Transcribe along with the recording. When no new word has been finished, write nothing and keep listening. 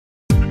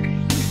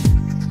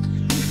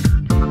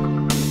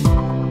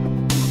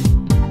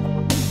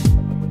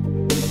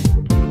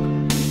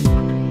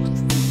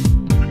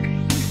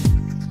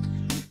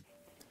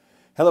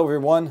Hello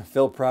everyone,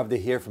 Phil Pravda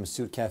here from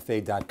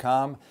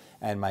SUITCAFE.com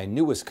and my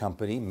newest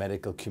company,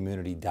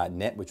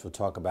 medicalcommunity.net, which we'll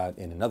talk about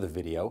in another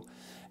video.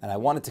 And I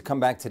wanted to come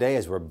back today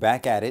as we're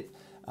back at it,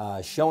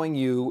 showing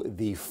you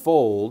the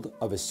fold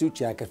of a suit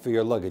jacket for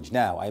your luggage.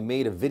 Now, I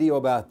made a video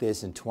about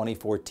this in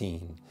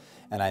 2014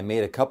 and I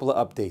made a couple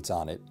of updates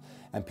on it.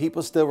 And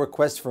people still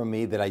request from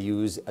me that I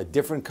use a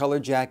different color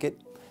jacket.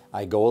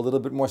 I go a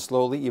little bit more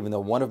slowly, even though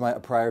one of my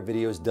prior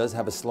videos does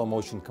have a slow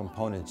motion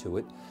component to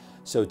it.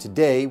 So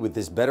today, with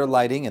this better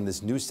lighting and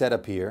this new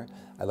setup here,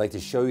 I'd like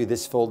to show you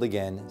this fold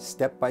again,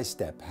 step by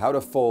step, how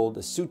to fold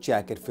a suit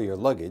jacket for your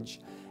luggage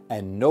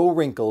and no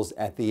wrinkles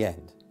at the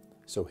end.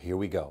 So here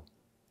we go.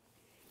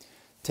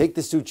 Take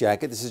the suit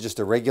jacket. This is just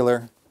a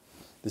regular,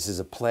 this is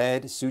a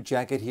plaid suit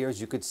jacket here, as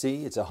you could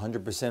see. It's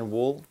 100%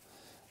 wool.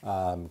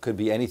 Could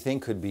be anything,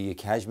 could be a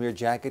cashmere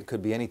jacket,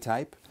 could be any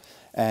type.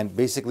 And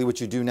basically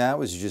what you do now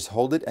is you just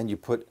hold it and you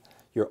put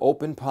your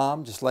open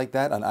palm, just like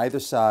that, on either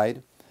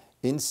side,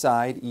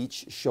 inside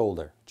each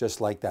shoulder,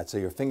 just like that. So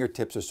your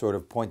fingertips are sort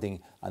of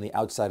pointing on the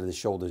outside of the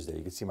shoulders there.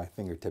 You can see my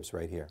fingertips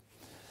right here.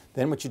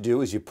 Then what you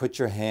do is you put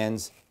your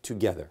hands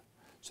together.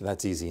 So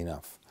that's easy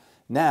enough.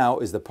 Now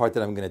is the part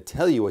that I'm going to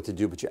tell you what to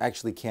do, but you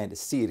actually can't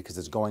see it because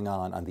it's going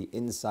on the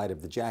inside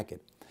of the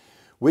jacket.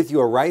 With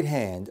your right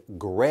hand,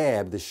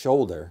 grab the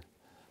shoulder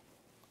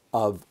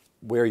of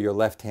where your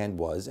left hand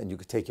was, and you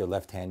could take your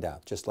left hand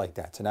out, just like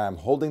that. So now I'm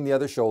holding the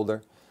other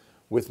shoulder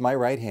with my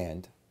right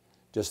hand,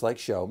 just like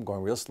show. I'm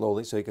going real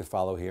slowly so you can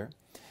follow here.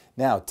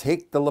 Now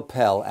take the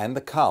lapel and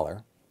the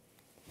collar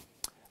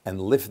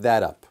and lift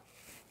that up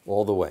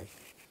all the way.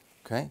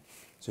 Okay?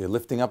 So you're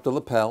lifting up the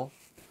lapel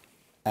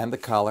and the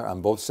collar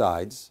on both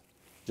sides,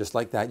 just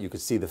like that. You can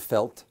see the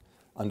felt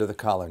under the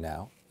collar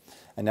now.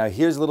 And now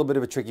here's a little bit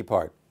of a tricky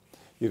part.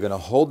 You're going to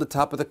hold the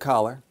top of the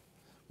collar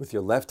with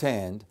your left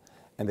hand,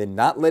 and then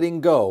not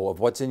letting go of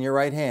what's in your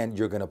right hand,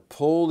 you're going to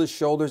pull the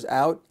shoulders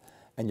out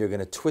and you're going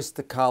to twist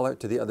the collar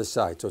to the other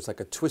side. So it's like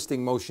a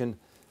twisting motion,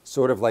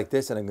 sort of like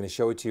this, and I'm going to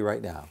show it to you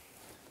right now.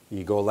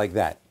 You go like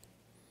that.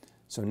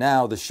 So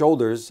now the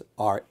shoulders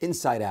are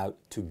inside out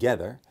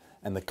together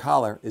and the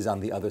collar is on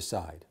the other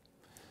side.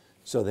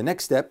 So the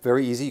next step,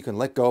 very easy, you can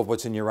let go of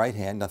what's in your right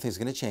hand, nothing's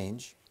going to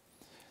change.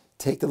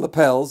 Take the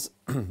lapels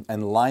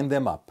and line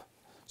them up.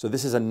 So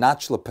this is a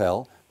notch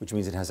lapel, which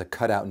means it has a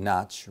cutout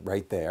notch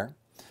right there.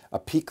 A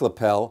peak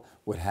lapel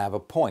would have a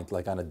point,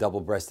 like on a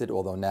double-breasted,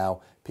 although now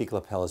peak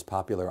lapel is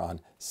popular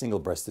on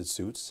single-breasted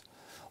suits.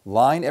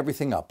 Line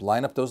everything up.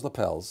 Line up those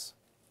lapels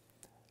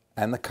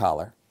and the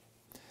collar.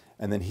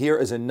 And then here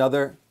is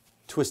another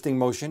twisting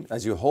motion.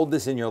 As you hold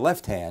this in your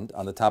left hand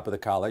on the top of the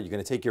collar, you're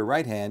going to take your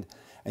right hand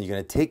and you're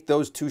going to take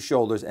those two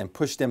shoulders and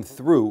push them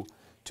through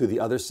to the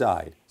other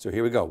side. So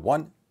here we go.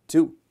 1,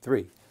 2,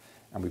 3.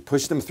 And we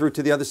push them through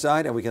to the other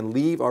side and we can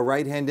leave our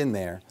right hand in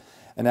there.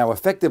 And now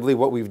effectively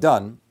what we've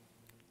done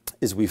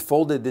is we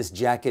folded this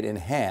jacket in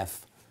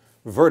half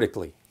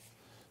vertically.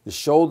 The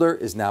shoulder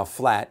is now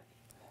flat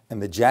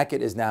and the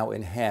jacket is now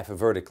in half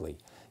vertically.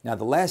 Now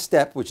the last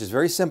step, which is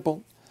very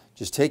simple,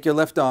 just take your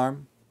left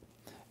arm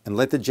and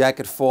let the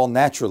jacket fall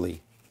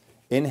naturally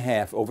in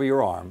half over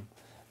your arm.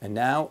 And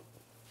now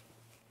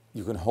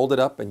you can hold it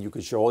up and you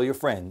can show all your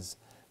friends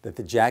that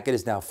the jacket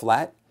is now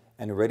flat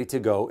and ready to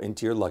go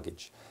into your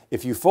luggage.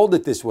 If you fold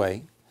it this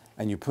way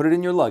and you put it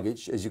in your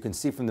luggage, as you can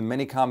see from the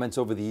many comments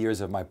over the years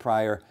of my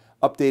prior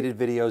updated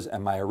videos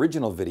and my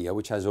original video,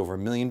 which has over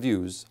 1 million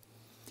views,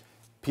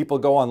 people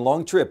go on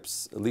long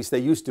trips, at least they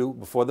used to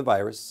before the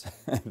virus.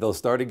 They'll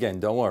start again,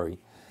 don't worry.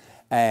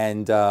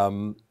 And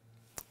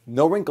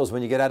no wrinkles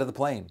when you get out of the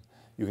plane.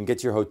 You can get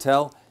to your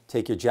hotel,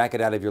 take your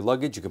jacket out of your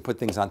luggage, you can put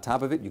things on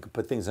top of it, you can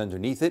put things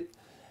underneath it,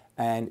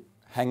 and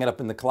hang it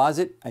up in the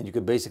closet, and you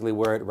could basically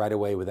wear it right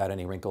away without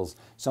any wrinkles.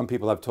 Some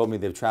people have told me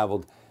they've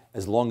traveled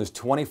as long as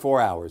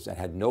 24 hours and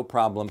had no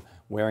problem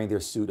wearing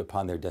their suit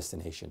upon their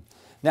destination.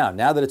 Now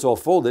that it's all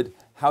folded,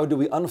 how do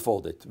we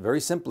unfold it?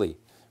 Very simply,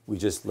 we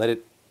just let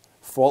it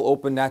fall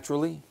open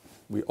naturally.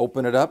 We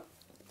open it up,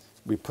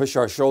 we push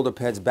our shoulder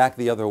pads back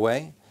the other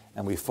way,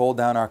 and we fold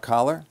down our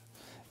collar,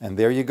 and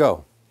there you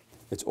go.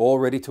 It's all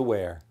ready to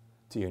wear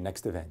to your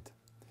next event.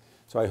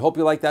 So I hope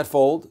you like that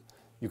fold.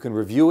 You can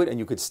review it and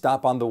you could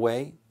stop on the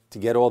way to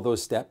get all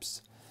those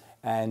steps.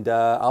 And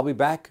I'll be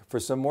back for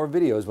some more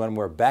videos when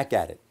we're back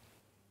at it.